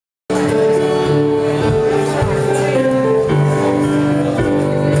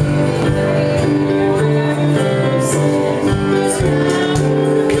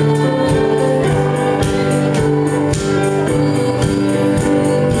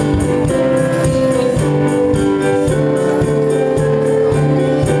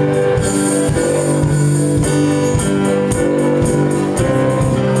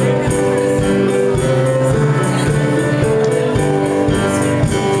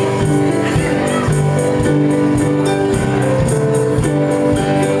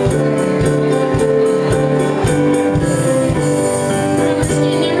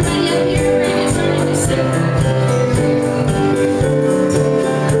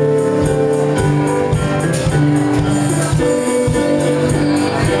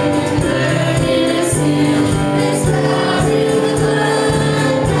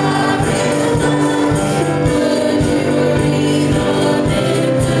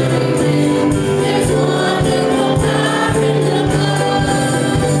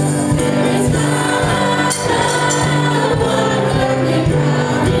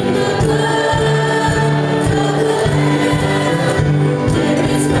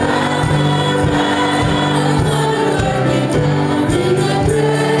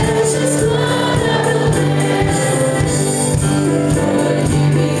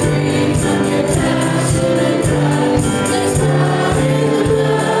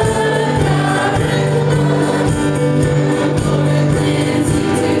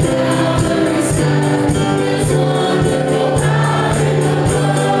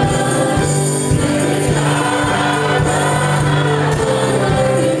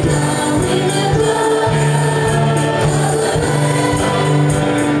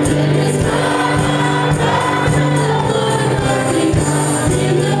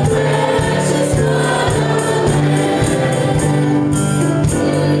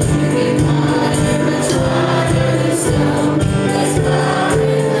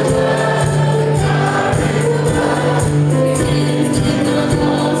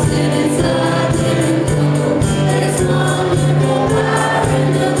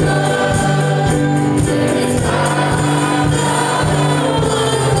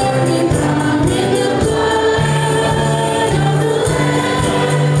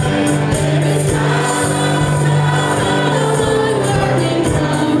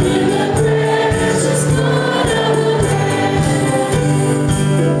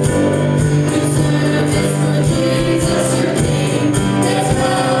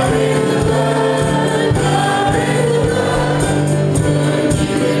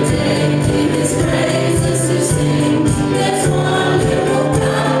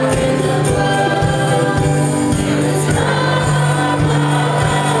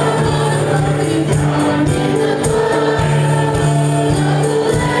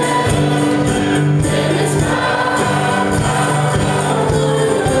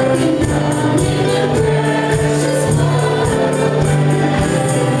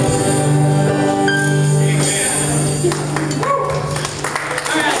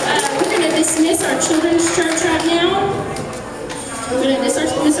miss our children's church right now. We're going to miss our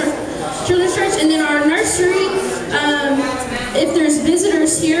children's church. And then our nursery, if there's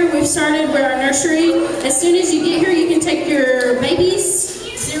visitors here, we've started with our nursery. As soon as you get here, you can take your babies,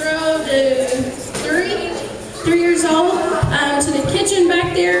 0 to 3 years old, to the kitchen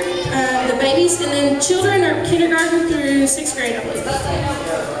back there, the babies, and then children are kindergarten through 6th grade, I believe. Go ahead.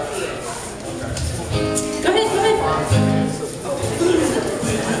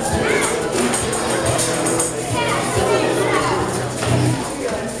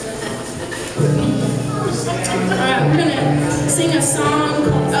 Alright, we're going to sing a song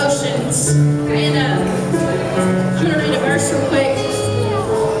called Oceans. And I'm going to read a verse real quick.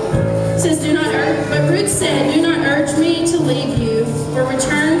 It says, but Ruth said, do not urge me to leave you or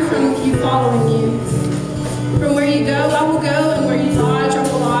return from you following you. From where you go, I will go, and where you lodge, I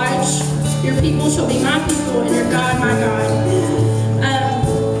will lodge. Your people shall be my people, and your God, my God.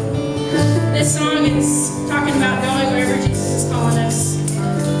 This song is talking about going wherever Jesus is calling us.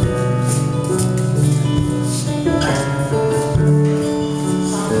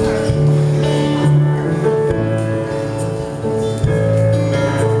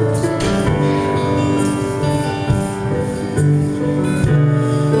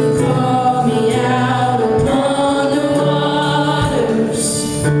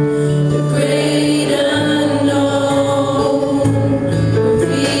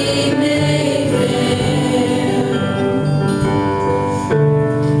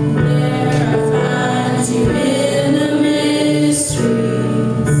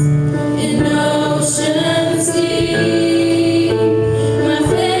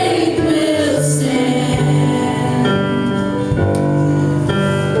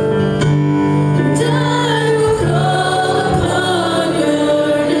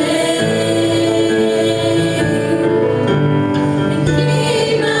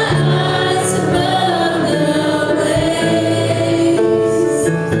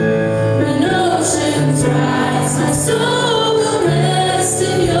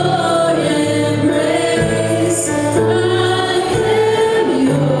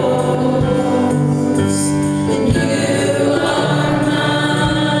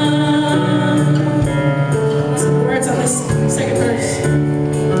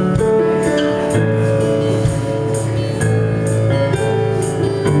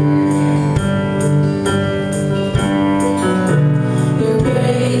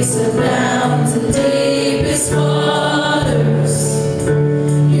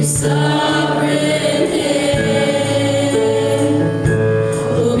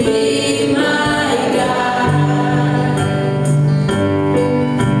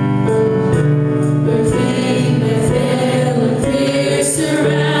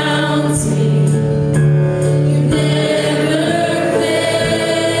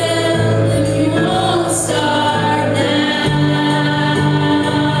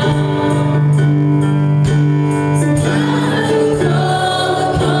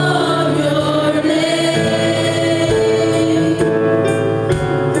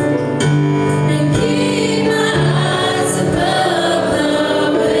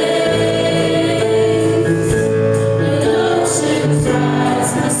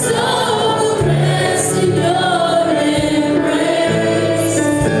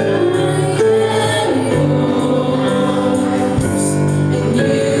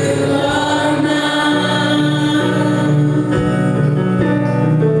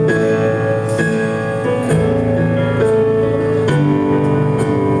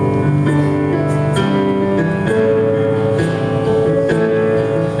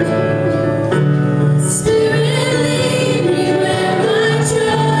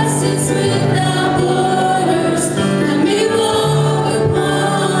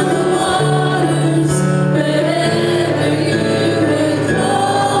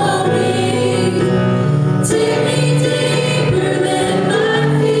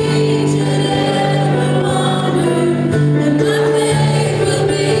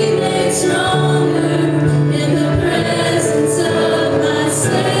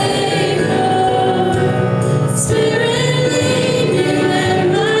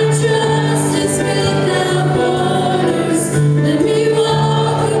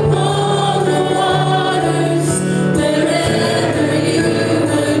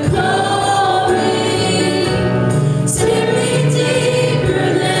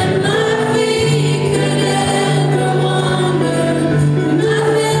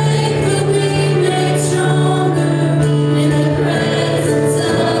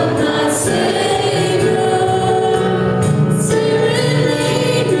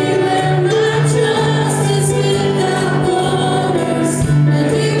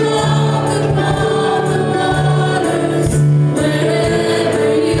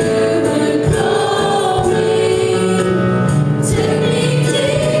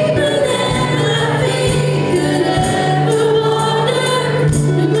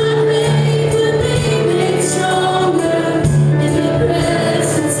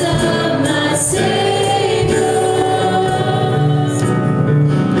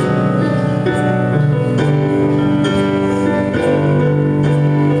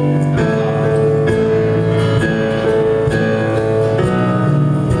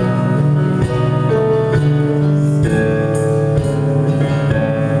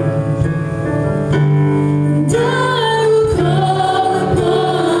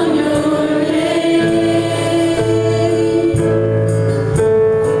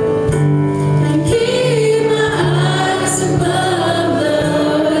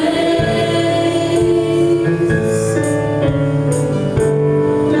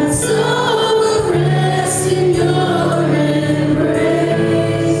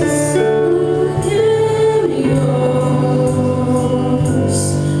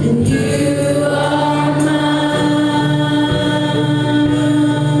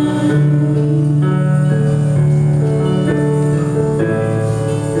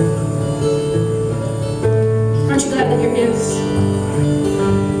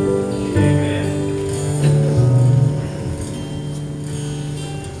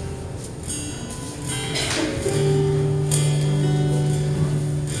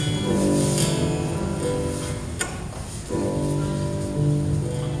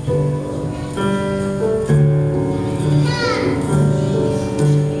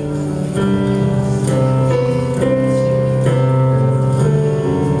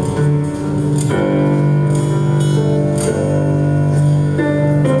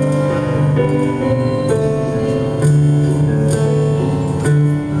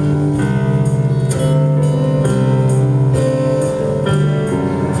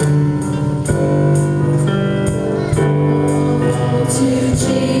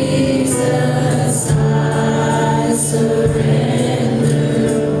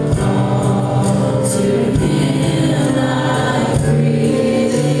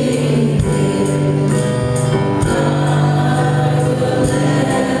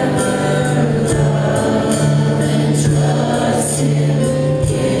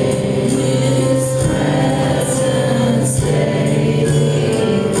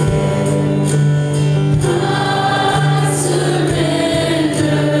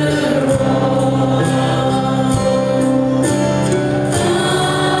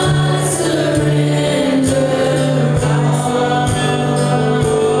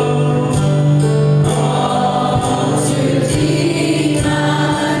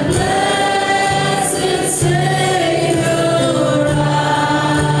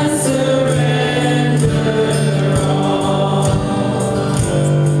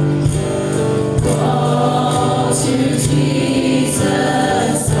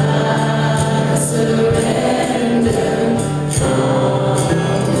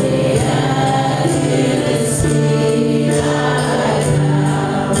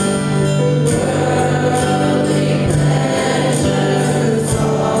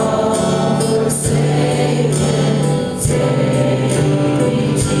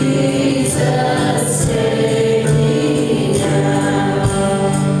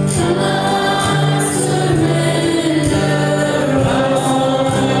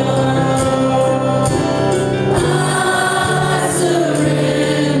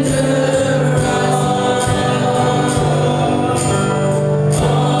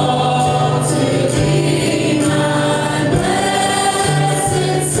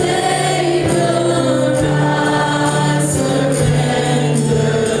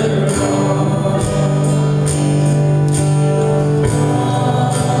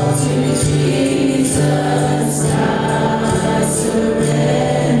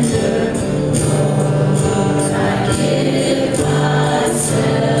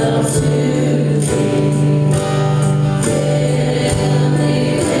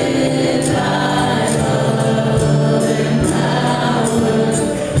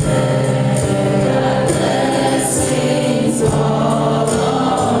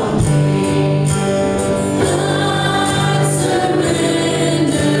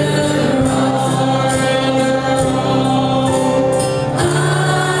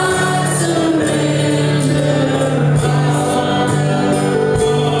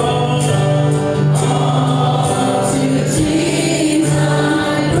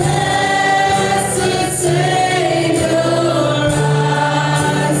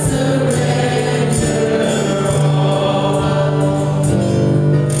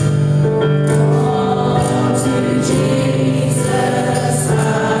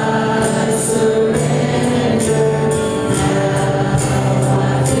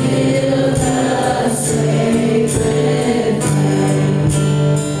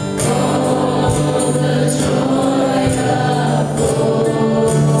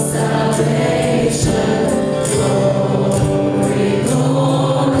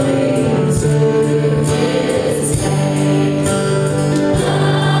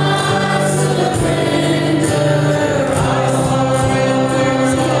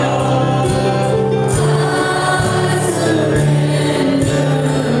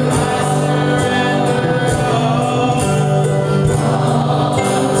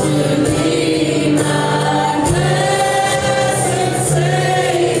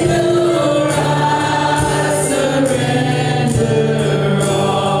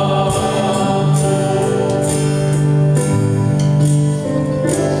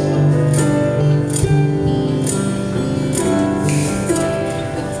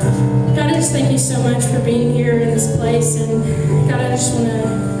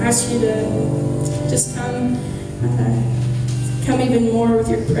 Come even more with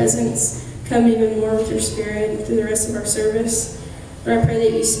your presence. Come even more with your spirit through the rest of our service. Lord, I pray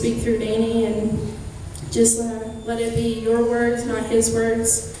that you speak through Danny and just let it be your words, not his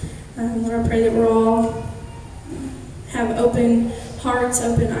words. Lord, I pray that we'll all have open hearts,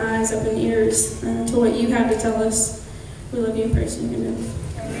 open eyes, open ears to what you have to tell us. We love you and praise you. Amen.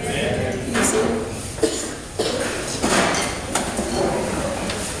 Amen. You can see it.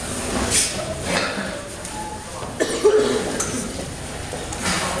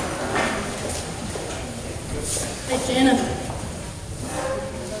 Hey, Jana.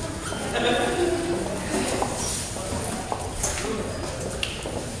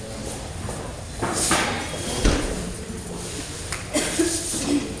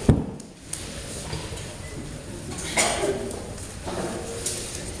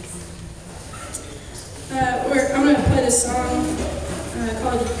 I'm going to play this song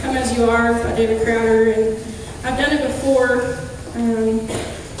called Come As You Are by David Crowder, and I've done it before,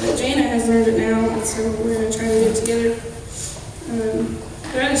 but Jana has learned it now, and so we're going to try to do it together.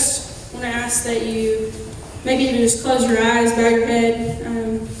 But I just want to ask that you maybe even just close your eyes, bow your head,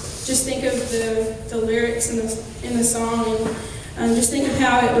 just think of the lyrics in the song, and just think of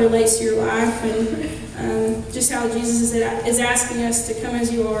how it relates to your life, and just how Jesus is asking us to come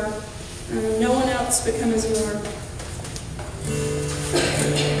as you are. No one else but come as you are.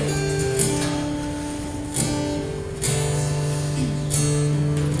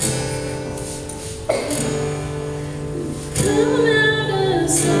 Come out of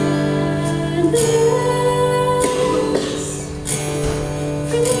silence,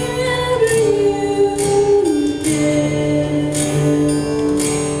 from wherever you've been.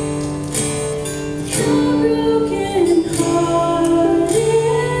 Come broken hearted.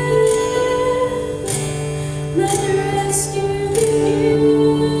 Let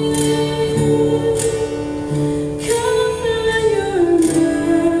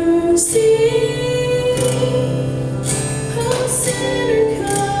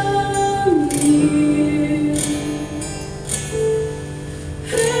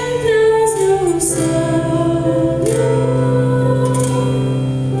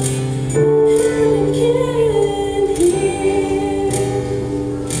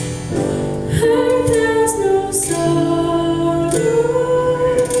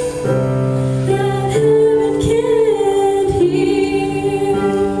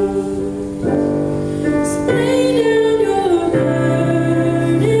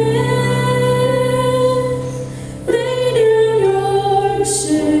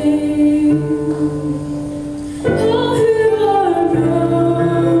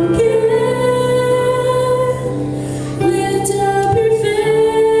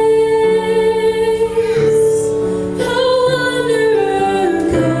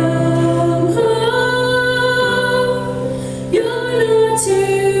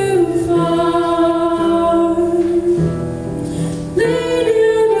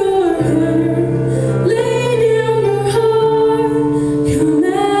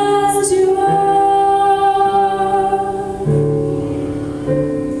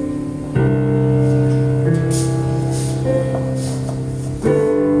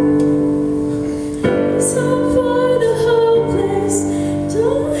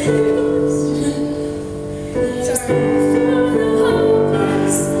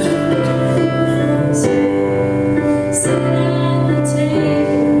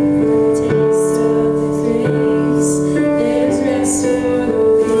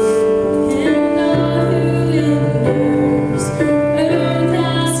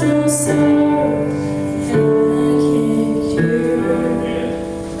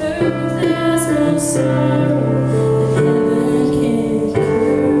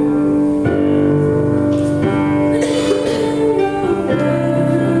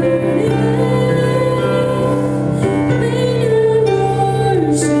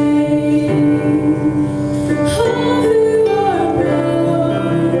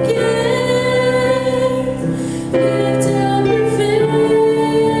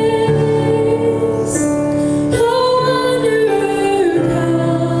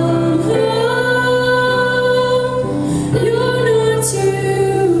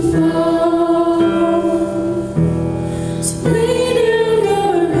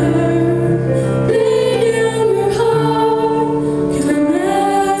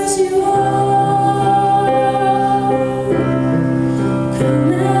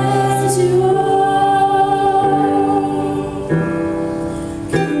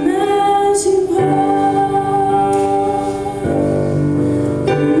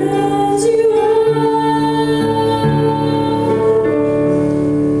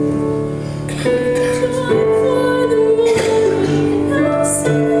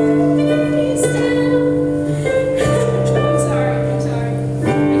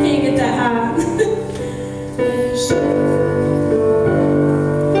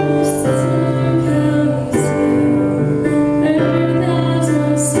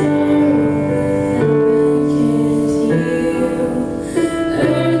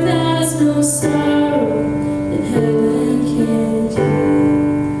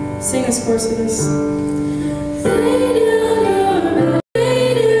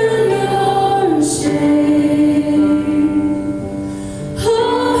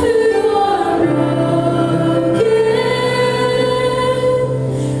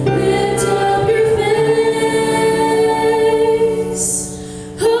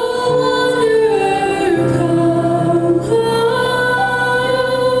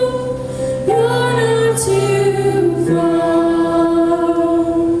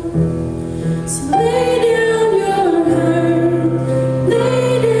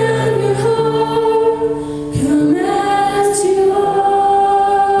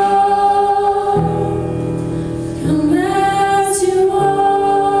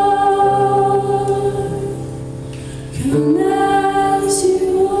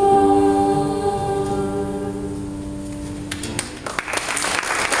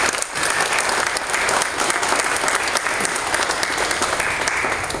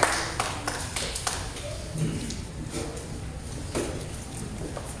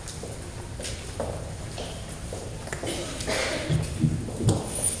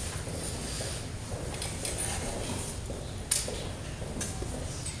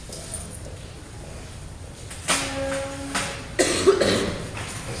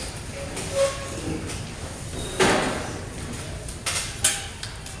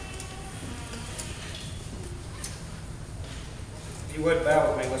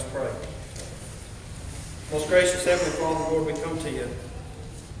gracious Heavenly Father, Lord, we come to you.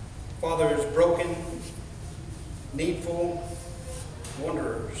 Father, as broken, needful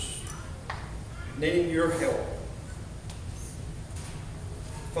wanderers, needing your help.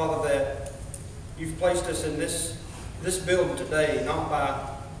 Father, that you've placed us in this building today, not by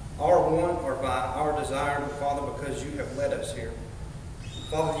our want or by our desire, but Father, because you have led us here.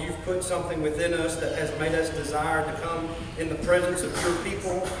 Father, you've put something within us that has made us desire to come in the presence of your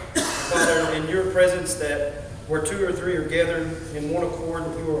people. Father, in your presence, that where 2 or 3 are gathered in one accord,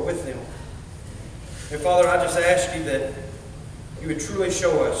 you are with them. And Father, I just ask you that you would truly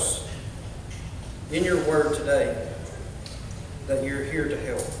show us in your word today that you're here to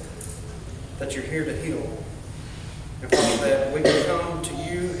help, that you're here to heal. And Father, that we can come to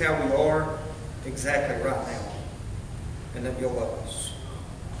you how we are exactly right now, and that you'll love us.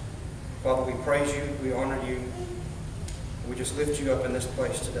 Father, we praise you, we honor you, and we just lift you up in this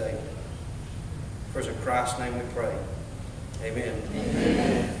place today. For it's in Christ's name we pray. Amen.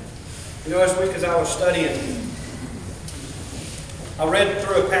 Amen. You know, this week as I was studying, I read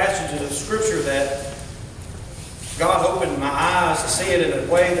through a passage of Scripture that God opened my eyes to see it in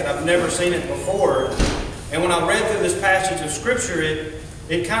a way that I've never seen it before. And when I read through this passage of Scripture,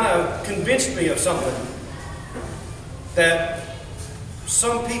 it kind of convinced me of something. That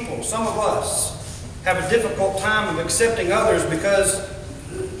some people, some of us, have a difficult time of accepting others because,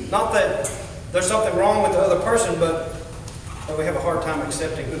 not that there's something wrong with the other person, but we have a hard time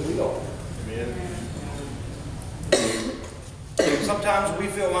accepting who we are. Amen. Sometimes we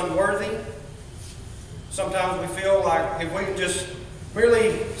feel unworthy. Sometimes we feel like if we can just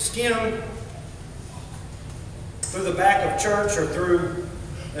merely skim through the back of church or through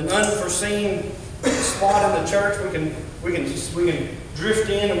an unforeseen spot in the church, we can drift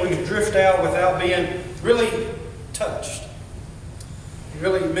in and we can drift out without being really touched,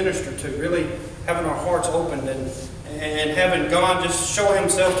 really ministered to, really having our hearts opened and having God just show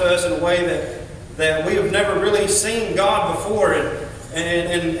Himself to us in a way that we have never really seen God before.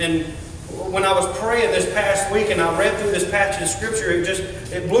 And when I was praying this past week and I read through this passage of Scripture,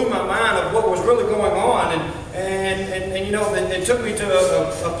 it blew my mind of what was really going on. And you know, it took me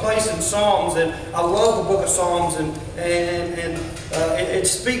to a place in Psalms, and I love the book of Psalms, and it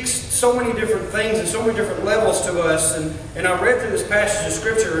speaks so many different things and so many different levels to us. And I read through this passage of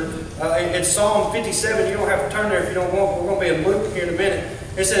Scripture. It's Psalm 57. You don't have to turn there if you don't want. We're going to be in Luke here in a minute.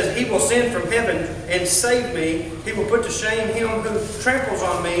 It says, He will send from heaven and save me. He will put to shame him who tramples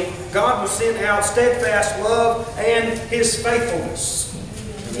on me. God will send out steadfast love and His faithfulness.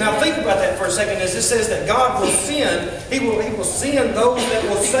 Now think about that for a second. As it says that God will send, He will send those that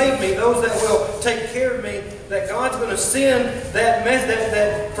will save me, those that will take care of me. That God's going to send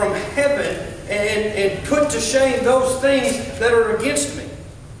that from heaven and put to shame those things that are against me.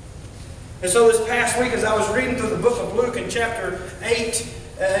 And so this past week, as I was reading through the book of Luke in chapter 8,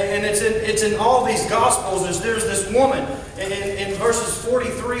 and it's in all these Gospels, there's this woman in verses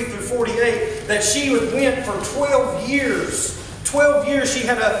 43 through 48 that she went for 12 years. 12 years she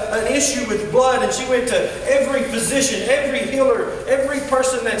had an issue with blood, and she went to every physician, every healer, every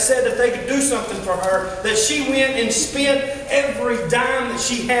person that said that they could do something for her, that she went and spent every dime that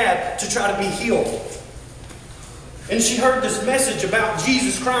she had to try to be healed. And she heard this message about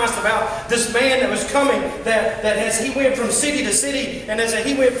Jesus Christ, about this man that was coming, that as he went from city to city, and as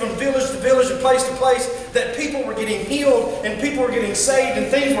he went from village to village and place to place, that people were getting healed, and people were getting saved, and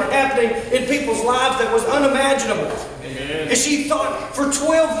things were happening in people's lives that was unimaginable. Amen. And she thought, for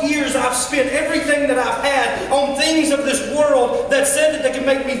 12 years I've spent everything that I've had on things of this world that said that they could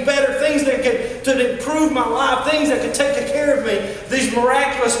make me better, things that could improve my life, things that could take care of me, these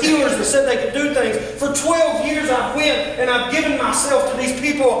miraculous healers that said they could do things. For 12 years I've went and I've given myself to these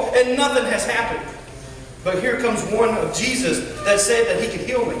people and nothing has happened. But here comes one of Jesus that said that He could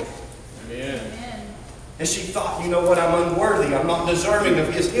heal me. Amen. And she thought, you know what, I'm unworthy. I'm not deserving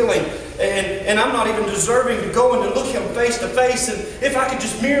of His healing. And I'm not even deserving to go and to look Him face to face. And if I could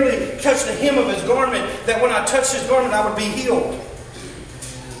just merely touch the hem of His garment, that when I touched His garment, I would be healed.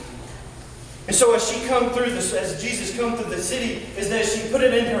 And so as she come through this, as Jesus come through the city, is that she put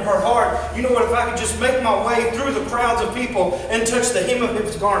it into her heart, you know what, if I could just make my way through the crowds of people and touch the hem of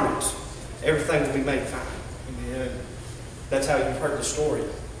His garments, everything will be made fine. Amen. That's how you've heard the story.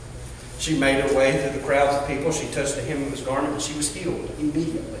 She made her way through the crowds of people. She touched the hem of His garment and she was healed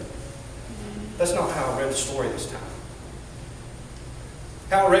immediately. That's not how I read the story this time.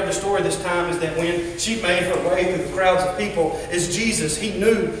 How I read the story this time is that when she made her way through the crowds of people, as Jesus, he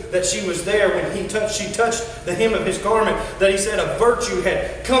knew that she was there when she touched the hem of his garment, that he said a virtue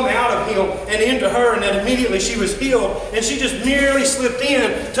had come out of him and into her, and that immediately she was healed. And she just merely slipped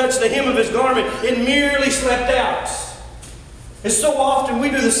in, touched the hem of his garment, and merely slept out. And so often we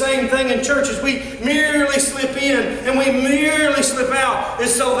do the same thing in churches. We merely slip in and we merely slip out.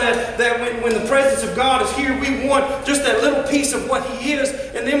 It's so that when the presence of God is here, we want just that little piece of what He is,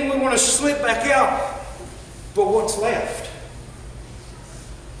 and then we want to slip back out. But what's left?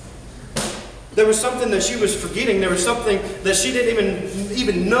 There was something that she was forgetting. There was something that she didn't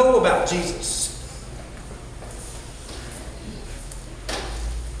even know about Jesus.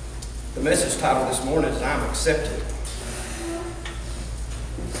 The message title this morning is I'm Accepted.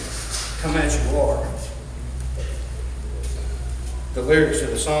 Come as you are. The lyrics of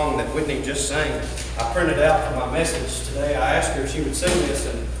the song that Whitney just sang, I printed out for my message today. I asked her if she would sing this,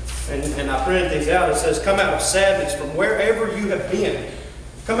 and I printed these out. It says, come out of sadness from wherever you have been.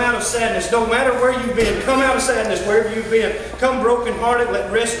 Come out of sadness, no matter where you've been. Come out of sadness wherever you've been. Come brokenhearted,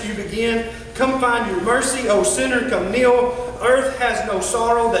 let rescue begin. Come find your mercy, O sinner, come kneel. Earth has no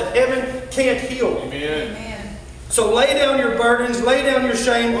sorrow that heaven can't heal. Amen. So lay down your burdens, lay down your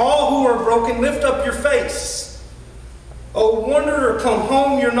shame. All who are broken, lift up your face. Oh, wanderer, come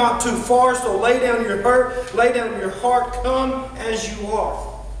home, you're not too far. So lay down your hurt, lay down your heart, come as you are.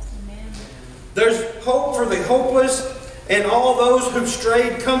 Amen. There's hope for the hopeless and all those who've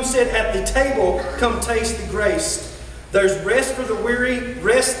strayed. Come sit at the table, come taste the grace. There's rest for the weary,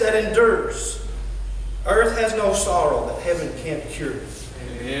 rest that endures. Earth has no sorrow that heaven can't cure.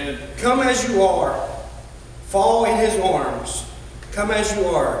 Amen. Come as you are. Fall in His arms. Come as you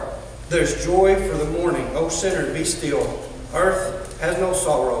are. There's joy for the morning. O sinner, be still. Earth has no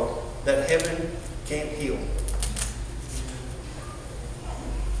sorrow that heaven can't heal.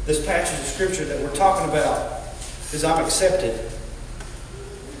 This passage of Scripture that we're talking about is I'm accepted.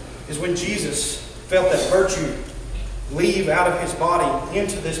 Is when Jesus felt that virtue leave out of His body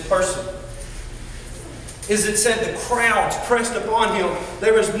into this person. Is it said the crowds pressed upon Him.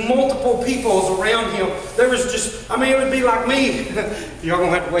 There was multiple peoples around Him. There was just, it would be like me. Y'all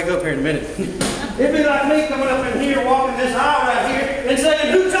going to have to wake up here in a minute. It'd be like me coming up in here, walking this aisle right here, and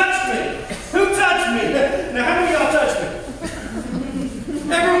saying, who touched me? Who touched me? Now, how many of y'all touched me?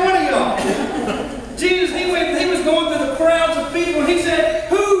 Every one of y'all. Jesus, he was going through the crowds of people, and He said,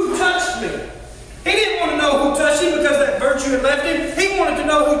 who touched me? He didn't want to know who touched Him because that virtue had left Him. He wanted to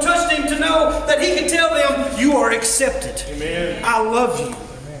know who touched Him, to know that He could tell them, you are accepted. Amen. I love you.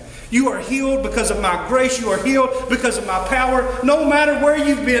 Amen. You are healed because of my grace. You are healed because of my power. No matter where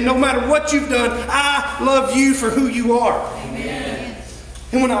you've been, no matter what you've done, I love you for who you are. Amen.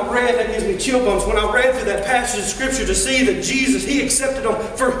 And when I read, that gives me chill bumps, when I read through that passage of Scripture to see that Jesus, He accepted them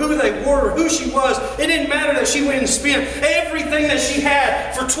for who they were, who she was. It didn't matter that she went and spent everything that she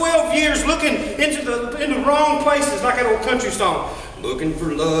had for 12 years looking into the wrong places, like that old country song. Looking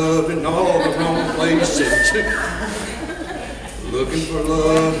for love in all the wrong places. Looking for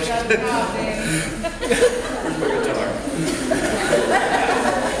love. Where's my guitar?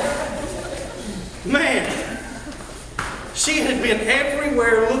 Man. She had been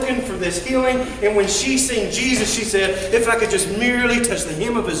everywhere looking for this healing, and when she seen Jesus, she said, if I could just merely touch the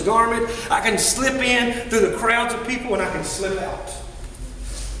hem of His garment, I can slip in through the crowds of people and I can slip out.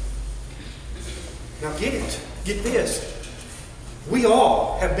 Now get it. Get this. We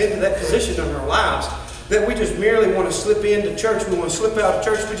all have been to that position in our lives that we just merely want to slip into church. We want to slip out of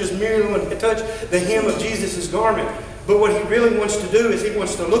church. We just merely want to touch the hem of Jesus' garment. But what He really wants to do is He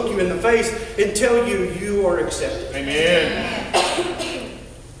wants to look you in the face and tell you you are accepted. Amen.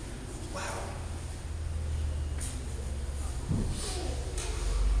 Wow.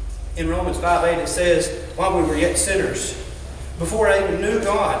 In Romans 5:8 it says, while we were yet sinners, before I even knew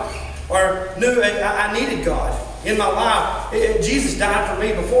God, or knew I needed God in my life, Jesus died for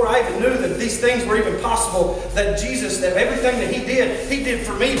me before I even knew that these things were even possible, that Jesus, that everything that He did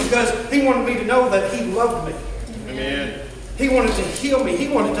for me because He wanted me to know that He loved me. Amen. He wanted to heal me. He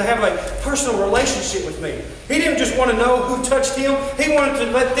wanted to have a personal relationship with me. He didn't just want to know who touched Him. He wanted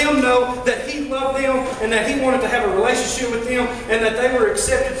to let them know that He loved them and that He wanted to have a relationship with them and that they were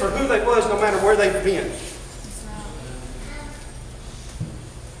accepted for who they was no matter where they've been.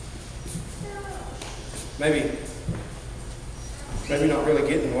 Maybe not really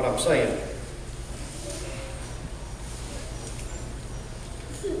getting what I'm saying.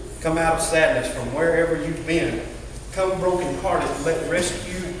 Come out of sadness from wherever you've been. Come brokenhearted, let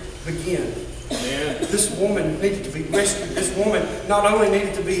rescue begin. This woman needed to be rescued. This woman not only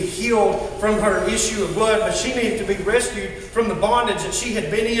needed to be healed from her issue of blood, but she needed to be rescued from the bondage that she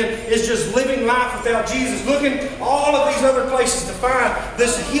had been in. Is just living life without Jesus, looking all of these other places to find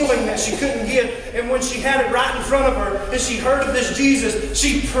this healing that she couldn't get. And when she had it right in front of her, and she heard of this Jesus,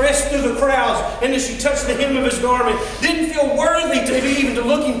 she pressed through the crowds, and as she touched the hem of his garment, didn't feel worthy to even to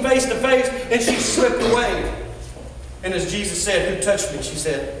look him face to face, and she slipped away. And as Jesus said, "Who touched me?" she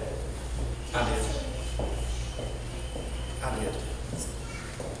said, "I did. I did."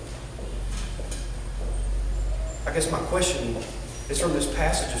 I guess my question is from this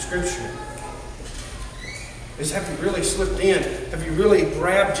passage of Scripture is, have you really slipped in? Have you really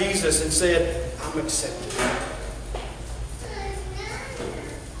grabbed Jesus and said, "I'm accepted"?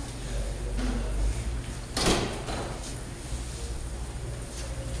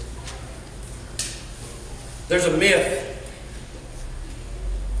 There's a myth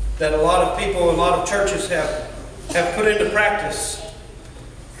that a lot of people, a lot of churches have put into practice.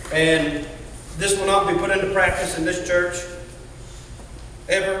 And this will not be put into practice in this church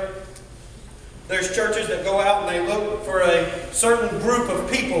ever. There's churches that go out and they look for a certain group of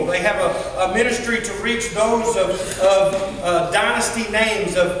people. They have a ministry to reach those of dynasty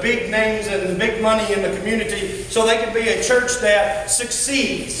names, of big names and big money in the community, so they can be a church that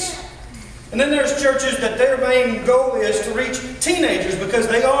succeeds. And then there's churches that their main goal is to reach teenagers because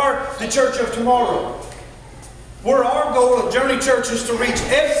they are the church of tomorrow. Where our goal at Journey Church is to reach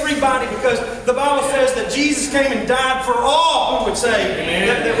everybody, because the Bible says that Jesus came and died for all who would say,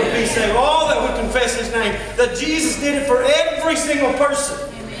 that would be saved, all that would confess His name, that Jesus did it for every single person.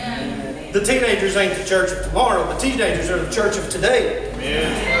 Amen. The teenagers ain't the church of tomorrow. The teenagers are the church of today.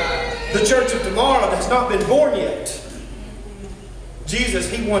 Amen. The church of tomorrow has not been born yet. Jesus,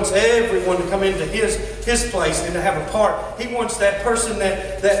 He wants everyone to come into His place and to have a part. He wants that person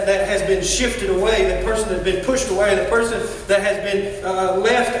that has been shifted away, that person that has been pushed away, that person that has been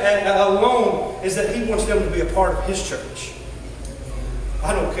left alone, is that He wants them to be a part of His church.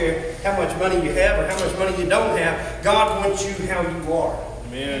 I don't care how much money you have or how much money you don't have. God wants you how you are.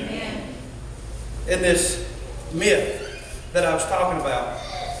 Amen. In this myth that I was talking about,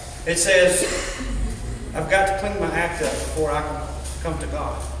 it says, I've got to clean my act up before I can come to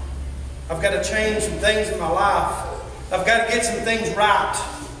God. I've got to change some things in my life. I've got to get some things right.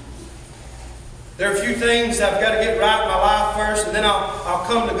 There are a few things I've got to get right in my life first, and then I'll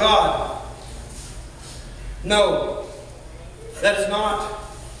come to God. No, that is not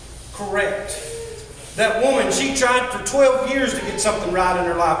correct. That woman, she tried for 12 years to get something right in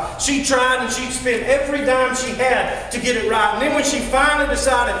her life. She tried and she spent every dime she had to get it right. And then when she finally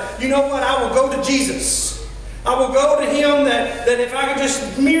decided, you know what, I will go to Jesus. I will go to Him that if I can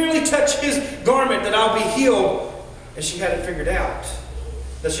just merely touch His garment, that I'll be healed. And she had it figured out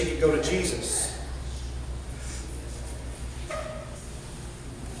that she could go to Jesus.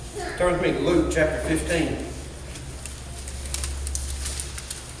 Turn with me to Luke chapter 15.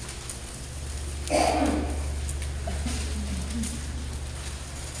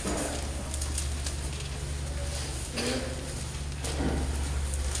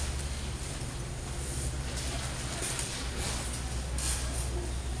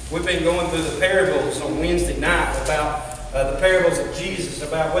 We've been going through the parables on Wednesday night about the parables of Jesus,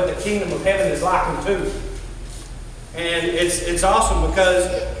 about what the kingdom of heaven is likened to. And it's awesome because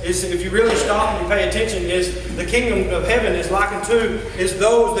if you really stop and you pay attention, is the kingdom of heaven is likened to is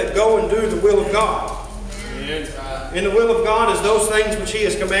those that go and do the will of God. And the will of God is those things which He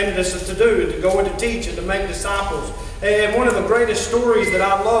has commanded us to do, to go and to teach and to make disciples. And one of the greatest stories that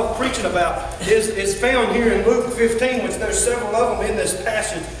I love preaching about is found here in Luke 15, which there's several of them in this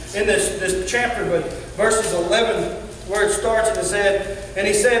passage, in this chapter, but verses 11, where it starts, and it said, and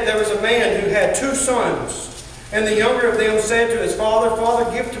he said, there was a man who had 2 sons. And the younger of them said to his father,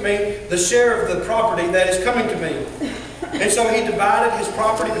 Father, give to me the share of the property that is coming to me. And so he divided his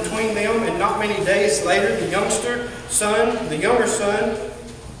property between them, and not many days later, the younger son,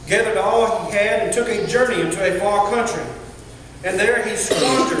 gathered all he had and took a journey into a far country. And there he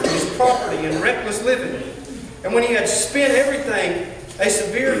squandered his property in reckless living. And when he had spent everything, a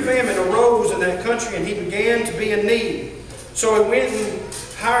severe famine arose in that country, and he began to be in need. So he went and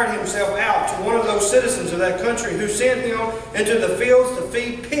hired himself out to one of those citizens of that country, who sent him into the fields to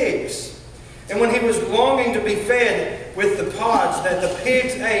feed pigs. And when he was longing to be fed with the pods that the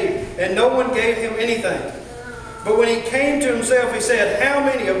pigs ate, and no one gave him anything. But when he came to himself, he said, how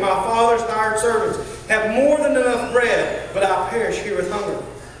many of my father's hired servants have more than enough bread, but I perish here with hunger?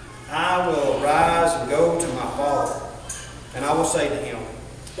 I will arise and go to my father, and I will say to him,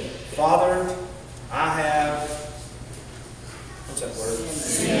 Father, I have, what's that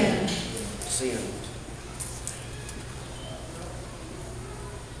word? sinned.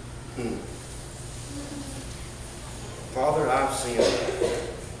 Father, I've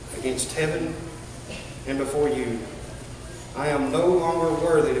sinned against heaven and before you. I am no longer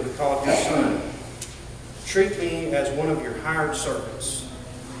worthy to be called your son. Treat me as one of your hired servants.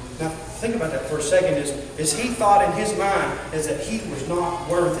 Now, think about that for a second. Is he thought in his mind is that he was not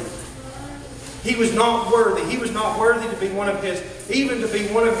worthy. He was not worthy. He was not worthy to be one of his, even to be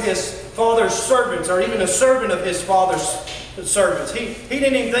one of his father's servants, or even a servant of his father's servants. He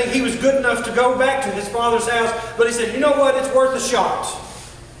didn't even think he was good enough to go back to his father's house, but he said, you know what, it's worth a shot.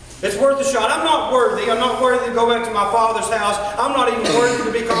 It's worth a shot. I'm not worthy. I'm not worthy to go back to my father's house. I'm not even worthy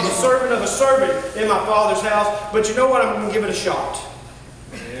to be called a servant of a servant in my father's house, but you know what, I'm going to give it a shot.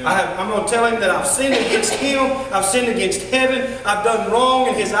 I'm going to tell him that I've sinned against him. I've sinned against heaven. I've done wrong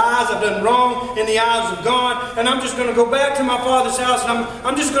in his eyes. I've done wrong in the eyes of God. And I'm just going to go back to my father's house, and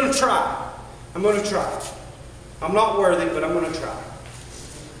I'm just going to try. I'm going to try. I'm not worthy, but I'm going to try.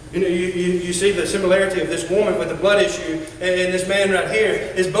 You know, you see the similarity of this woman with the blood issue and this man right here,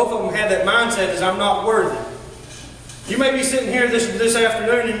 is both of them had that mindset is I'm not worthy. You may be sitting here this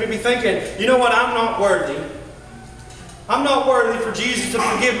afternoon and you may be thinking, you know what, I'm not worthy. I'm not worthy for Jesus to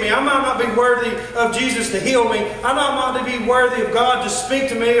forgive me. I might not be worthy of Jesus to heal me. I might not be worthy of God to speak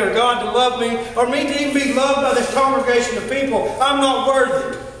to me or God to love me or me to even be loved by this congregation of people. I'm not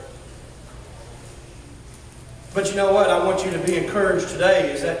worthy. But you know what? I want you to be encouraged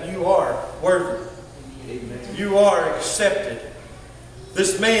today is that you are worthy. Amen. You are accepted.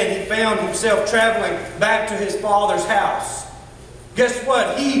 This man, he found himself traveling back to his father's house. Guess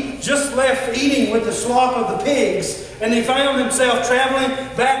what? He just left eating with the slop of the pigs, and he found himself traveling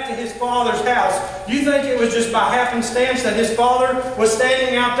back to his father's house. Do you think it was just by happenstance that his father was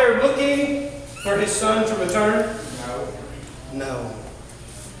standing out there looking for his son to return? No.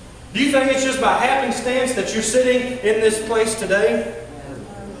 Do you think it's just by happenstance that you're sitting in this place today?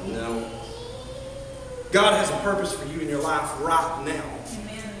 No. God has a purpose for you in your life right now.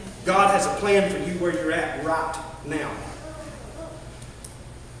 God has a plan for you where you're at right now.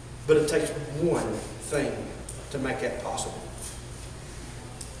 But it takes one thing to make that possible.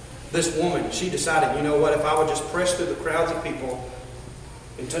 This woman, she decided, you know what, if I would just press through the crowds of people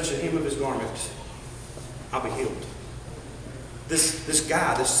and touch the hem of his garment, I'll be healed. This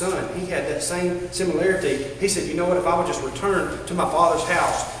guy, this son, he had that same similarity. He said, you know what, if I would just return to my father's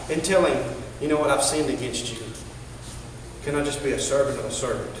house and tell him, you know what, I've sinned against you. Can I just be a servant of a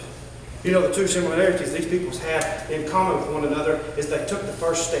servant? You know, the two similarities these people had in common with one another is they took the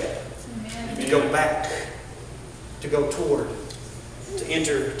first step. Amen. To go back, to go toward, to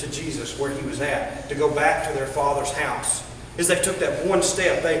enter to Jesus where he was at, to go back to their father's house. As they took that one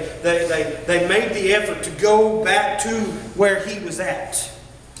step, they made the effort to go back to where he was at.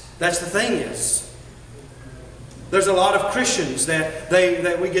 That's the thing is, there's a lot of Christians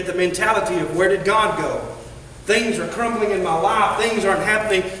that we get the mentality of where did God go? Things are crumbling in my life. Things aren't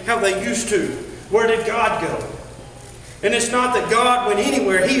happening how they used to. Where did God go? And it's not that God went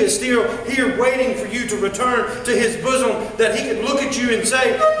anywhere. He is still here waiting for you to return to his bosom, that he could look at you and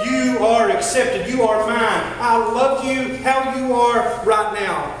say, you are accepted. You are mine. I love you how you are right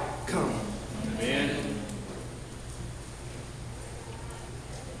now. Come. Amen.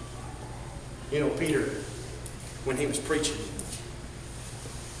 You know, Peter, when he was preaching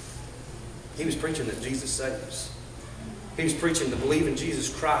that Jesus saves. He was preaching to believe in Jesus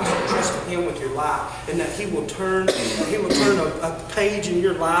Christ and trust in him with your life, and that he will turn a page in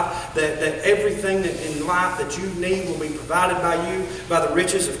your life, that everything that in life that you need will be provided by you, by the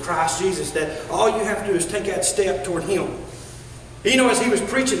riches of Christ Jesus, that all you have to do is take that step toward him. You know, as he was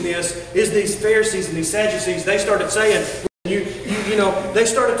preaching this, is these Pharisees and these Sadducees, they started saying, you know, they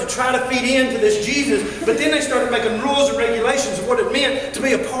started to try to feed into this Jesus, but then they started making rules and regulations of what it meant to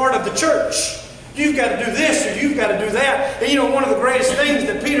be a part of the church. You've got to do this or you've got to do that. And you know, one of the greatest things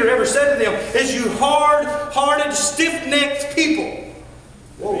that Peter ever said to them is, you hard-hearted, stiff-necked people.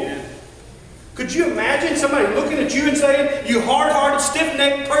 Whoa. Yeah. Could you imagine somebody looking at you and saying, you hard-hearted,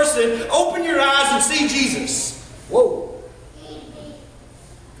 stiff-necked person, open your eyes and see Jesus? Whoa.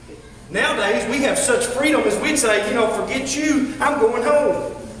 Nowadays, we have such freedom as we'd say, you know, forget you, I'm going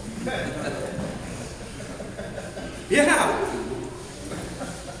home. Yeah.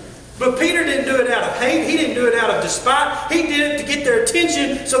 But Peter didn't do it out of hate. He didn't do it out of despite. He did it to get their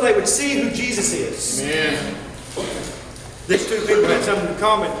attention so they would see who Jesus is. Amen. These two people had something in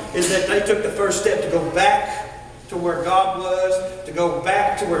common, is that they took the first step to go back to where God was, to go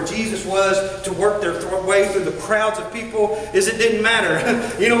back to where Jesus was, to work their way through the crowds of people, is it didn't matter.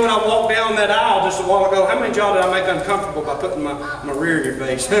 You know, when I walked down that aisle just a while ago, how many of y'all did I make uncomfortable by putting my rear in your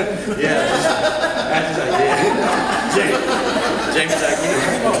face? Yeah. That's like, yeah. James like,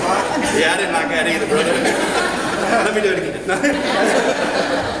 yeah, I didn't like that either, brother. Let me do it again.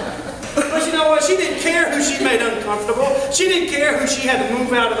 But you know what? She didn't care who she made uncomfortable. She didn't care who she had to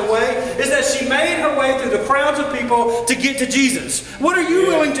move out of the way. It's that she made her way through the crowds of people to get to Jesus. What are you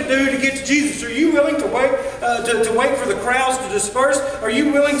willing to do to get to Jesus? Are you willing to wait to wait for the crowds to disperse? Are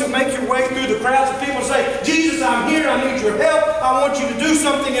you willing to make your way through the crowds of people and say, Jesus, I'm here. I need your help. I want you to do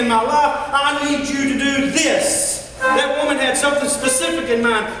something in my life. I need you to do this. That woman had something specific in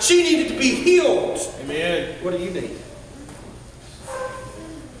mind. She needed to be healed. Amen. What do you need?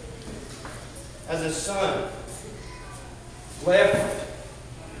 As his son left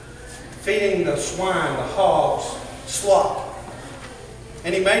feeding the swine, the hogs, slop,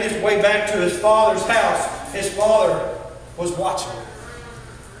 and he made his way back to his father's house, his father was watching.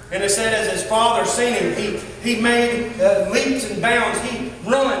 And it said as his father seen him, he made leaps and bounds. He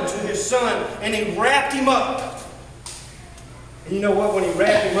ran to his son and he wrapped him up. And you know what? When he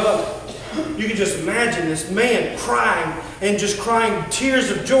wrapped him up, you can just imagine this man crying and just crying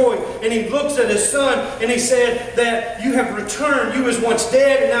tears of joy. And he looks at his son and he said that you have returned. You was once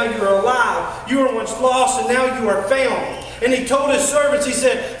dead and now you are alive. You were once lost and now you are found. And he told his servants, he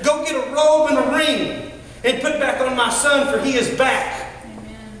said, go get a robe and a ring and put back on my son, for he is back.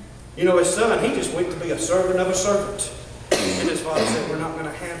 Amen. You know, his son, he just went to be a servant of a servant. And his father said, we're not going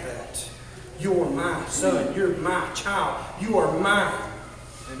to have that. You're my son. You're my child. You are mine.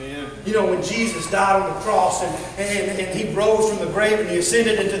 Amen. You know, when Jesus died on the cross and he rose from the grave and he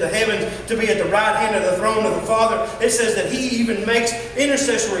ascended into the heavens to be at the right hand of the throne of the Father, it says that he even makes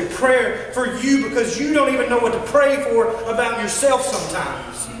intercessory prayer for you because you don't even know what to pray for about yourself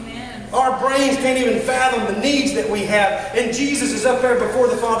sometimes. Amen. Our brains can't even fathom the needs that we have. And Jesus is up there before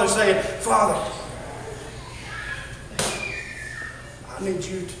the Father saying, Father, I need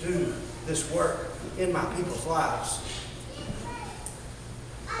you to do this work in my people's lives.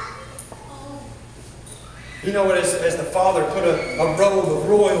 You know what, as the Father put a robe of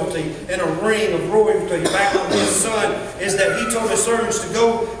royalty and a ring of royalty back on his son, is that he told his servants to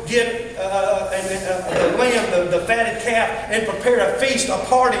go get the lamb, the fatted calf, and prepare a feast, a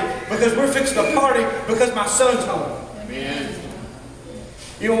party, because we're fixing a party because my son's home. Amen.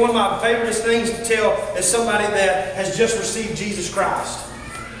 You know, one of my favorite things to tell is somebody that has just received Jesus Christ.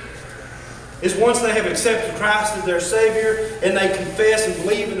 Is once they have accepted Christ as their Savior and they confess and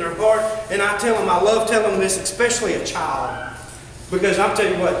believe in their heart, and I tell them, I love telling them this, especially a child, because I'll tell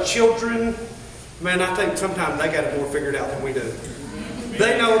you what, children, man, I think sometimes they got it more figured out than we do.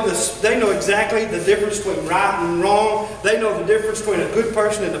 They know this. They know exactly the difference between right and wrong. They know the difference between a good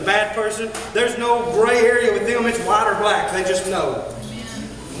person and a bad person. There's no gray area with them. It's white or black. They just know.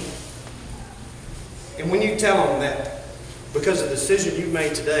 And when you tell them that, because of the decision you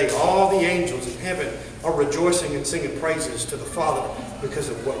made today, all the angels in heaven are rejoicing and singing praises to the Father because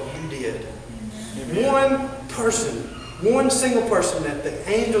of what you did. Amen. One person, one single person, that the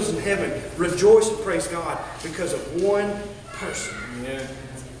angels in heaven rejoice and praise God because of one person. Amen.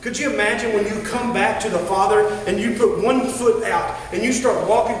 Could you imagine when you come back to the Father and you put one foot out and you start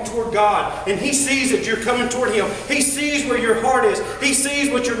walking toward God and He sees that you're coming toward Him. He sees where your heart is. He sees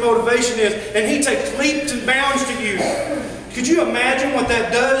what your motivation is. And He takes leaps and bounds to you. Could you imagine what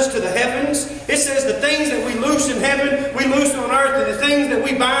that does to the heavens? It says the things that we loose in heaven, we loose on earth, and the things that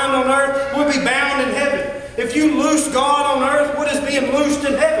we bind on earth will be bound in heaven. If you loose God on earth, what is being loosed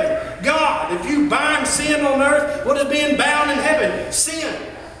in heaven? God. If you bind sin on earth, what is being bound in heaven? Sin.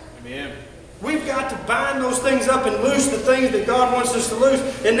 Amen. We've got to bind those things up and loose the things that God wants us to loose,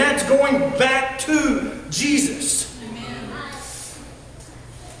 and that's going back to Jesus. Amen.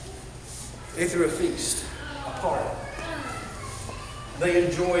 They threw a feast, a party. They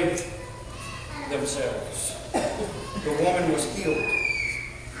enjoyed themselves. The woman was healed.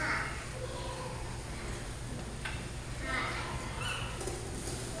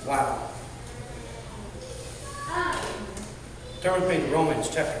 Wow. Turn with me to Romans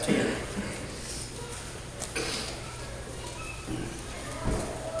chapter 10.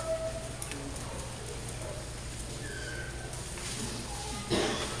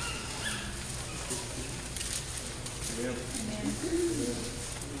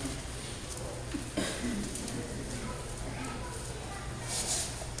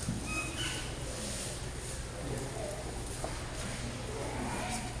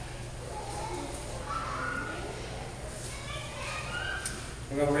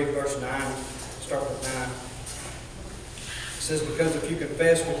 We're going to read verse 9. Start with 9. It says, because if you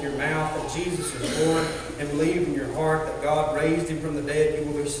confess with your mouth that Jesus is Lord and believe in your heart that God raised him from the dead, you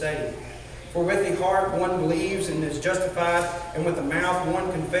will be saved. For with the heart one believes and is justified, and with the mouth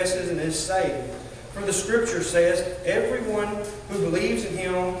one confesses and is saved. For the Scripture says, everyone who believes in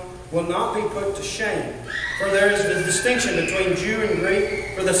him will not be put to shame. For there is a distinction between Jew and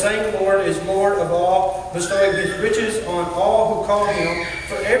Greek, for the same Lord is Lord of all, bestowing his riches on all who call him.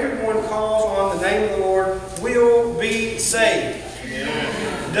 For everyone calls on the name of the Lord will be saved.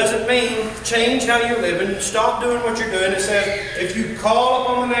 It doesn't mean change how you're living, stop doing what you're doing. It says, if you call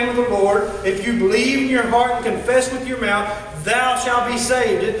upon the name of the Lord, if you believe in your heart and confess with your mouth, thou shalt be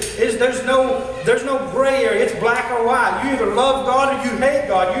saved. There's no gray area. It's black or white. You either love God or you hate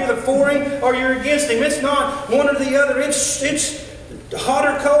God. You're either for him or you're against him. It's not one or the other. It's hot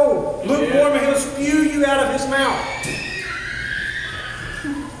or cold, lukewarm, and he'll spew you out of his mouth.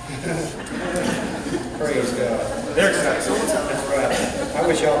 Praise God. They're excited. That's right. I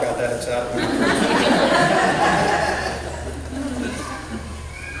wish y'all got that excited.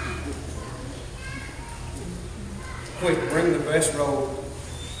 Quick, bring the best robe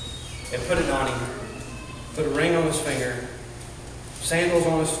and put it on him. Put a ring on his finger, sandals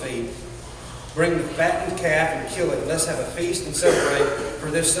on his feet. Bring the fattened calf and kill it. Let's have a feast and celebrate. For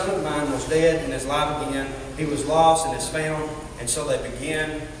this son of mine was dead and is alive again. He was lost and is found. And so they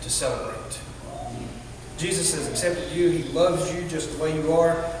began to celebrate. Jesus has accepted you. He loves you just the way you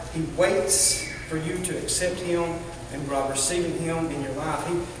are. He waits for you to accept him and by receiving him in your life.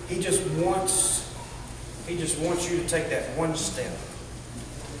 He just wants you to take that one step.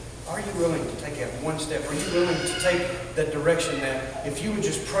 Are you willing to take that one step? Are you willing to take that direction that if you would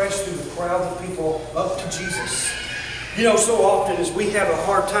just press through the crowd of people up to Jesus? You know, so often as we have a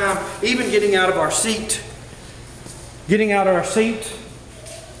hard time even getting out of our seat,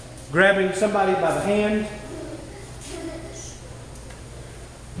 grabbing somebody by the hand,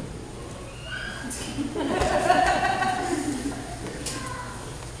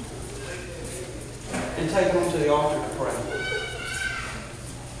 and take them to the altar to pray.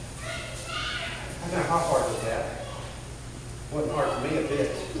 How hard was that? Wasn't hard for me a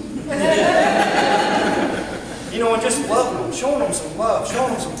bit. You know, and just loving them, showing them some love,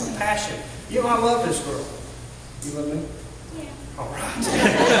 showing them some compassion. You know, I love this girl. You love me? Yeah. All right.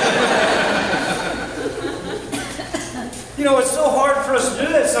 You know, it's so hard for us to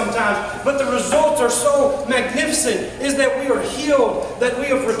do that sometimes, but the results are so magnificent, is that we are healed, that we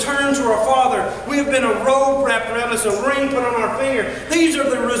have returned to our Father. We have been a robe wrapped around us, a ring put on our finger. These are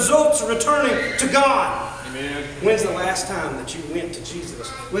the results of returning to God. Amen. When's the last time that you went to Jesus?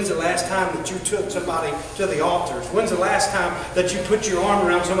 When's the last time that you took somebody to the altars? When's the last time that you put your arm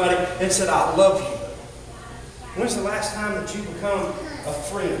around somebody and said, I love you? When's the last time that you become a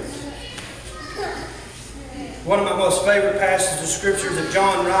friend? One of my most favorite passages of Scripture that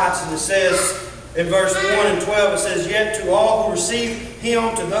John writes, and it says in verse 1 and 12, it says, yet to all who receive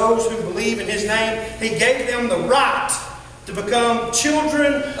him, to those who believe in his name, he gave them the right to become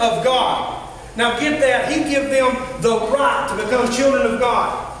children of God. Now get that, he gave them the right to become children of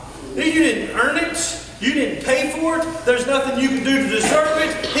God. You didn't earn it. You didn't pay for it. There's nothing you can do to deserve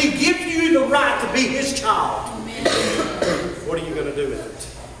it. He gives you the right to be his child. Amen. What are you going to do with it?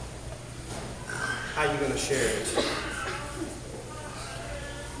 How are you going to share it?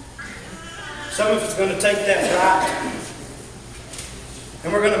 Some of us are going to take that right,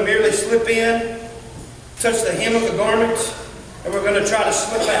 and we're going to merely slip in, touch the hem of the garment, and we're going to try to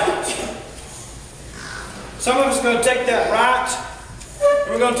slip out. Some of us are going to take that right,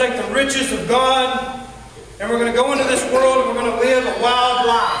 and we're going to take the riches of God, and we're going to go into this world and we're going to live a wild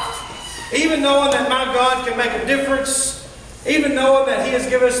life. Even knowing that my God can make a difference, even knowing that he has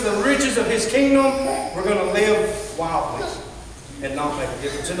given us the riches of his kingdom, we're going to live wildly and not make a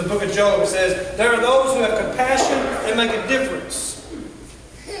difference. In the book of Job it says, there are those who have compassion and make a difference.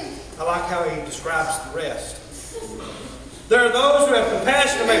 I like how he describes the rest. There are those who have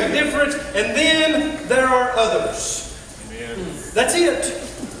compassion to make a difference, and then there are others. Amen. That's it.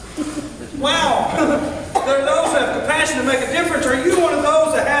 Wow. There are those who have compassion to make a difference. Are you one of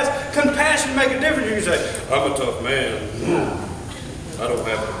those that has compassion to make a difference? You can say, I'm a tough man. I don't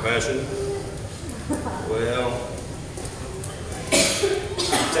have compassion. Well,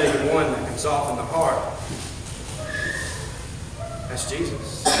 I'll tell you one that can soften the heart. That's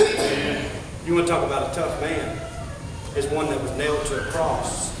Jesus. You want to talk about a tough man? Is one that was nailed to a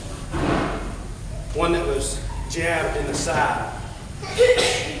cross. One that was jabbed in the side.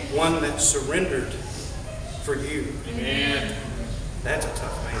 One that surrendered for you. Amen. That's a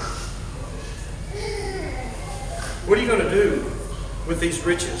tough man. What are you going to do with these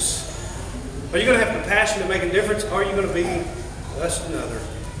riches? Are you going to have compassion to make a difference? Or are you going to be less than another?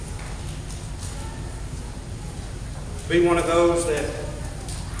 Be one of those that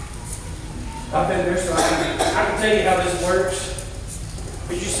I've been there, so I can tell you how this works.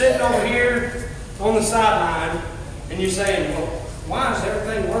 But you're sitting over here on the sideline and you're saying, well, why is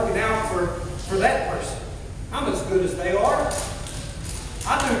everything working out for that person? I'm as good as they are.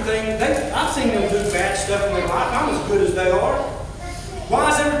 I do things, I've seen them do bad stuff in their life. I'm as good as they are. Why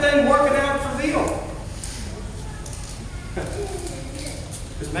is everything working out for them?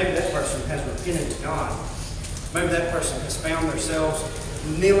 Because maybe that person has repented to God. Maybe that person has found themselves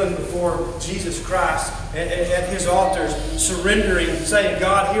kneeling before Jesus Christ at His altars, surrendering, saying,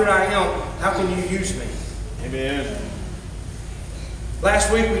 God, here I am. How can you use me? Amen. Last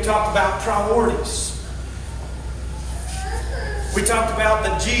week we talked about priorities. We talked about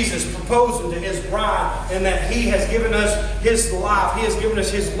that Jesus proposing to His bride and that He has given us His life. He has given us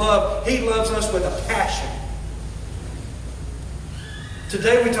His love. He loves us with a passion.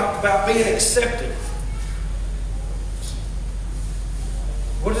 Today we talked about being accepted.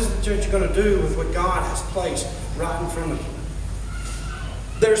 What is the church going to do with what God has placed right in front of you?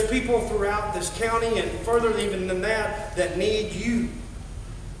 There's people throughout this county and further even than that need you.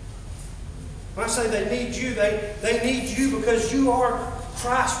 When I say they need you, they need you because you are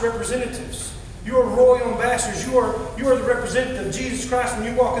Christ's representatives. You are royal ambassadors. You are the representative of Jesus Christ when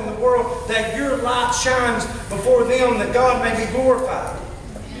you walk in the world, that your light shines before them, that God may be glorified.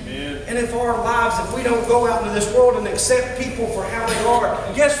 Amen. And if our lives, if we don't go out into this world and accept people for how they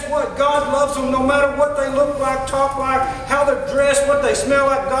are, guess what? God loves them no matter what they look like, talk like, how they're dressed, what they smell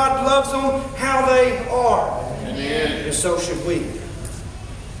like. God loves them how they are. Amen. And so should we.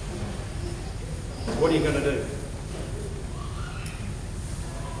 What are you going to do?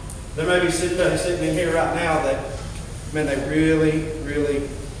 There may be sitting in here right now that, man, they really, really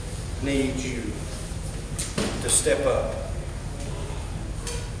need you to step up.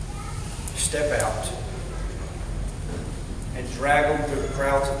 Step out. And drag them through the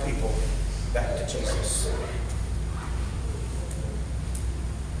crowds of people back to Jesus.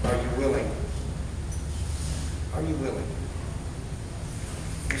 Are you willing? Are you willing?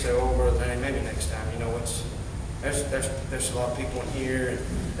 You say, oh, Brother Danny, maybe next time. You know, there's a lot of people in here, and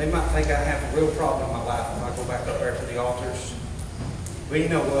they might think I have a real problem in my life if I go back up there to the altars. Well, you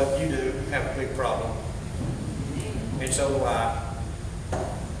know what? You do have a big problem. And so do I.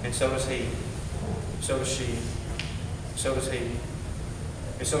 And so does he. So does she. So does he.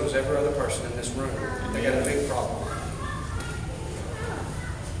 And so does every other person in this room. They got a big problem.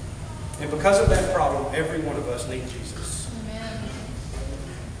 And because of that problem, every one of us needs Jesus. Amen.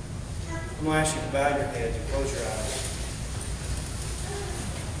 I'm going to ask you to bow your heads and close your eyes.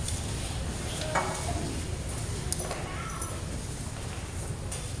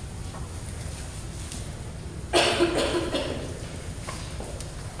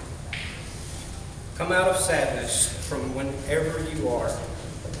 Come out of sadness from whenever you are.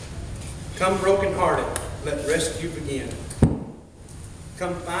 Come brokenhearted, let rescue begin.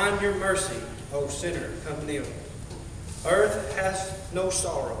 Come find your mercy, O sinner, come kneel. Earth has no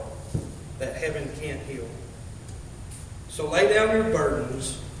sorrow that heaven can't heal. So lay down your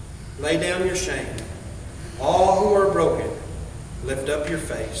burdens, lay down your shame. All who are broken, lift up your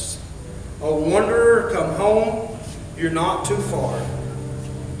face. O wanderer, come home, you're not too far.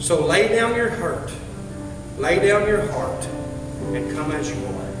 So lay down your hurt, lay down your heart, and come as you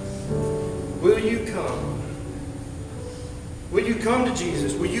are. Will you come? Will you come to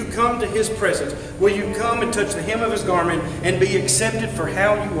Jesus? Will you come to His presence? Will you come and touch the hem of His garment and be accepted for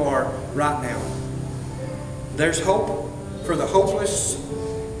how you are right now? There's hope for the hopeless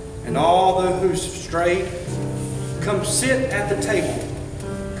and all those who've strayed. Come sit at the table.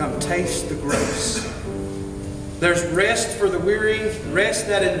 Come taste the grace. There's rest for the weary, rest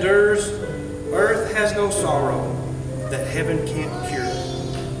that endures. Earth has no sorrow that heaven can't cure.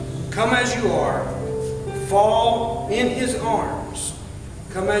 Come as you are. Fall in His arms.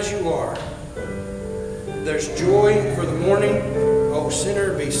 Come as you are. There's joy for the morning. O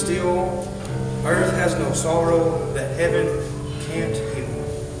sinner, be still. Earth has no sorrow that heaven can't heal.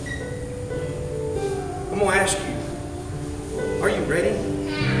 I'm going to ask you, are you ready?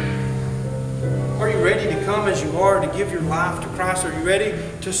 Are you ready to come as you are, to give your life to Christ? Are you ready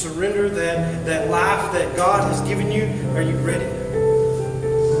to surrender that life that God has given you? Are you ready?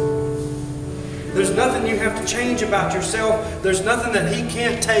 There's nothing you have to change about yourself. There's nothing that He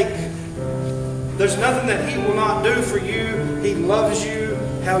can't take. There's nothing that He will not do for you. He loves you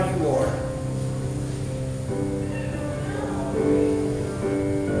how you are.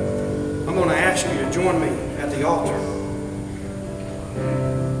 I'm going to ask you to join me at the altar.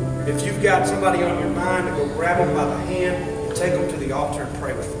 If you've got somebody on your mind, to go grab them by the hand and take them to the altar and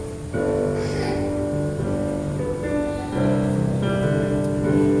pray with them.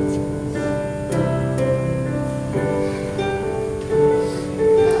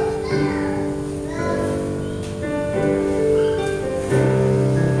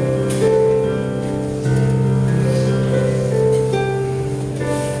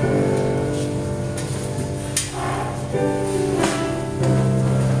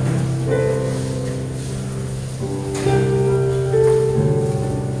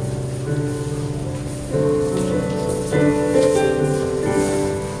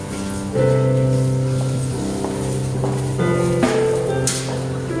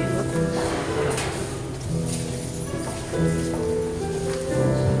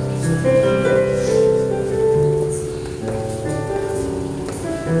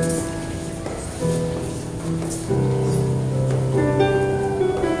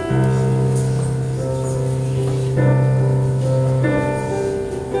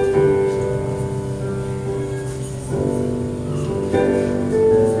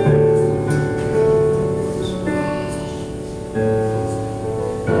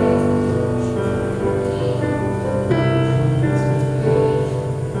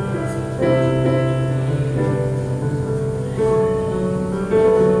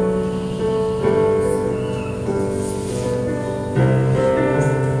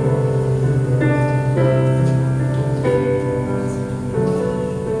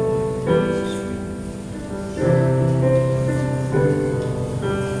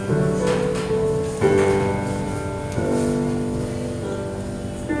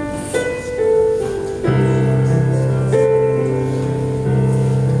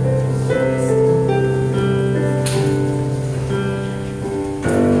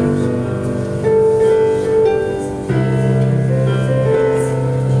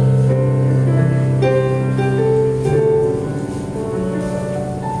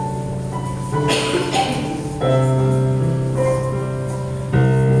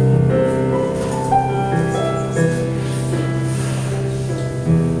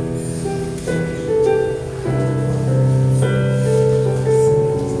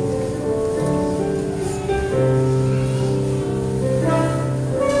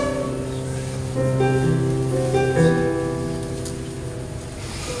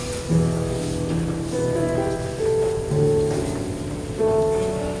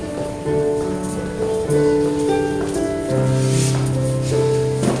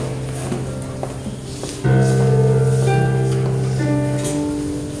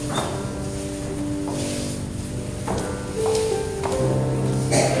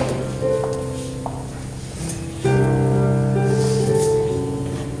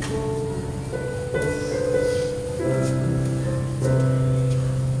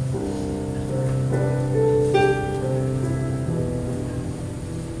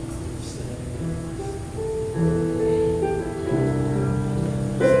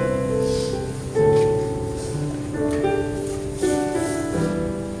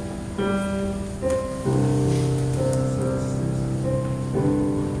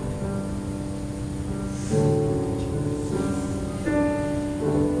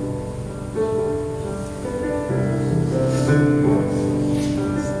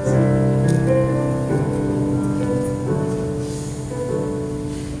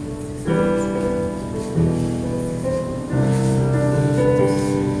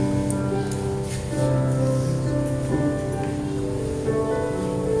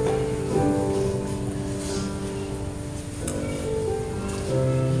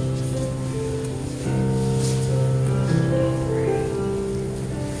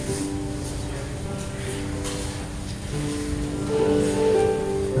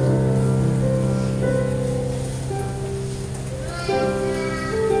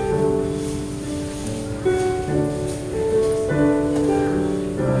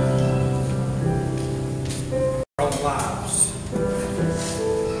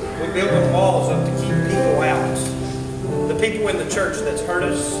 Church that's hurt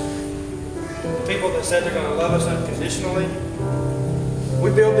us, the people that said they're going to love us unconditionally, we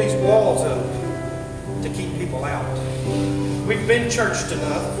build these walls up to keep people out. We've been churched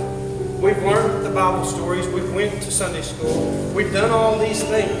enough. We've learned the Bible stories. We've went to Sunday school. We've done all these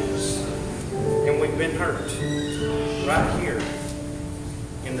things, and we've been hurt right here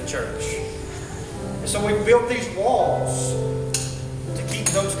in the church. And so we've built these walls to keep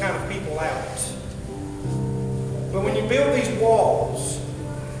those kind of people out. But when you build these walls,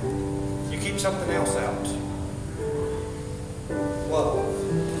 you keep something else out. Love.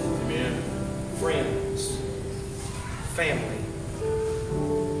 Amen. Friends. Family.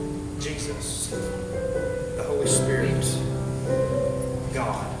 the Holy Spirit,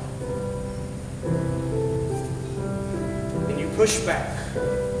 God. And you push back.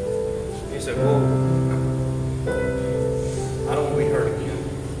 You say, whoa, I don't want to be hurt again.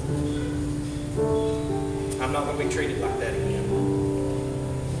 I'm not going to be treated like that again.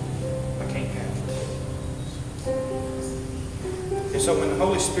 I can't have it. And so when the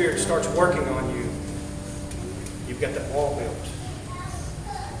Holy Spirit starts working on you, you've got that wall built.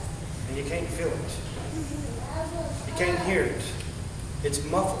 And you can't feel it. You can't hear it. It's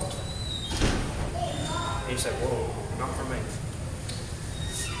muffled. And you say, whoa, not for me.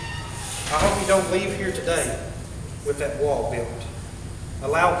 I hope you don't leave here today with that wall built.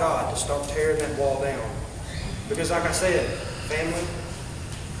 Allow God to start tearing that wall down. Because like I said, family,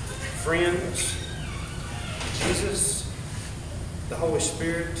 friends, Jesus, the Holy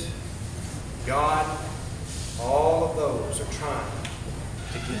Spirit, God, all of those are trying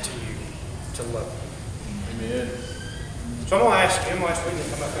to get to you, to love you. Amen. So I'm going to ask you, we can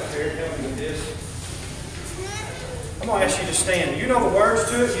come up here and help me with this. I'm going to ask you to stand. You know the words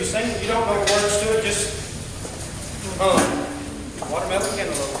to it. You sing it. You don't know the words to it. Just watermelon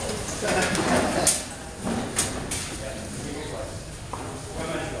cantaloupe.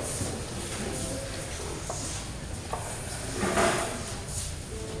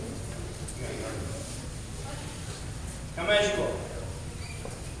 Come as you go.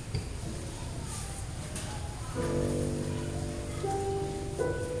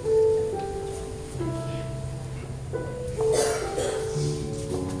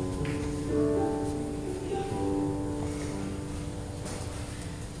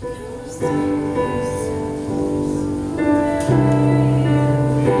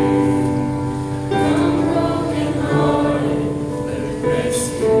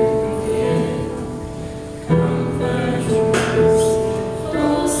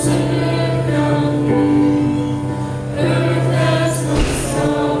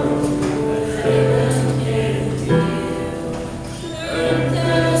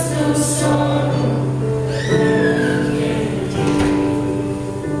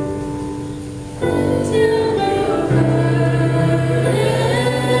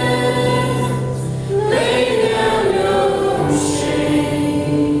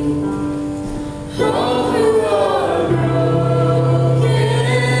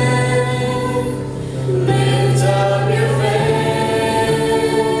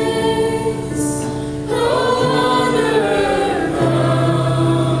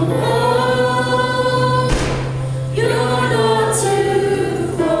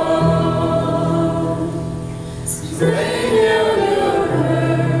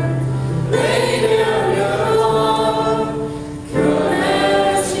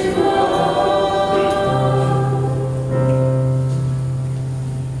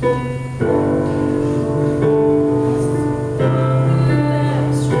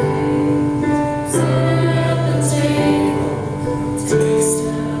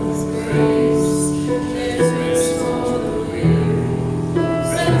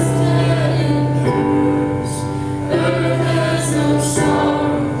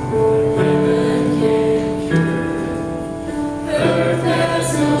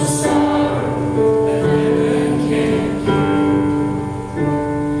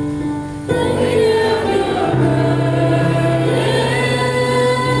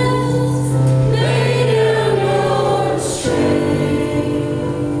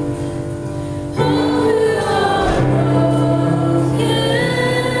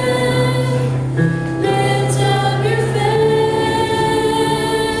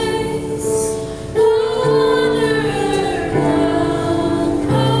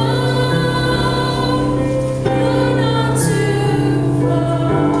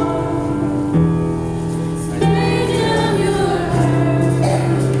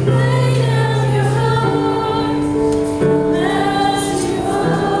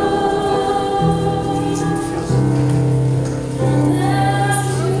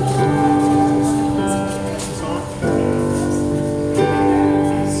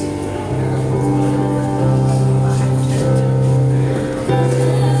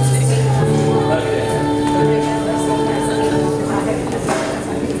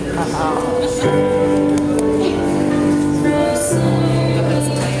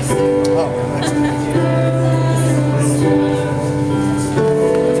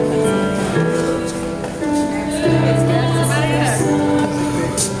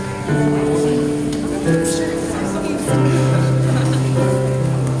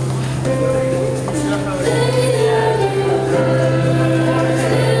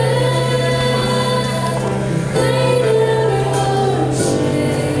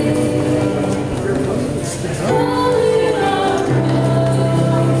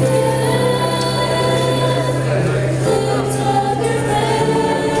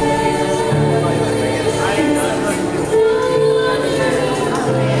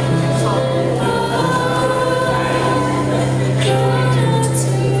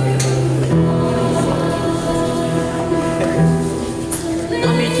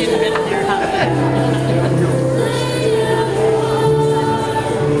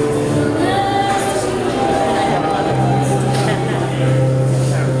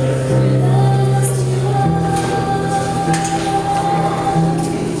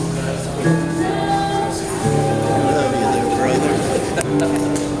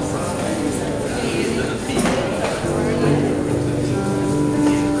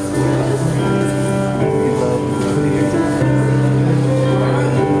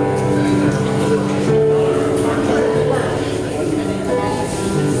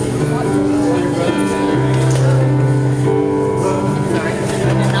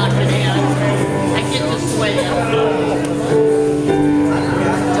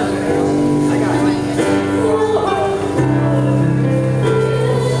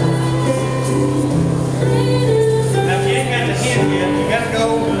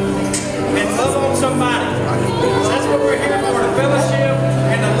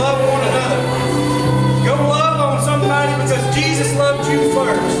 you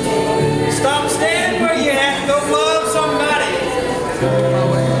first.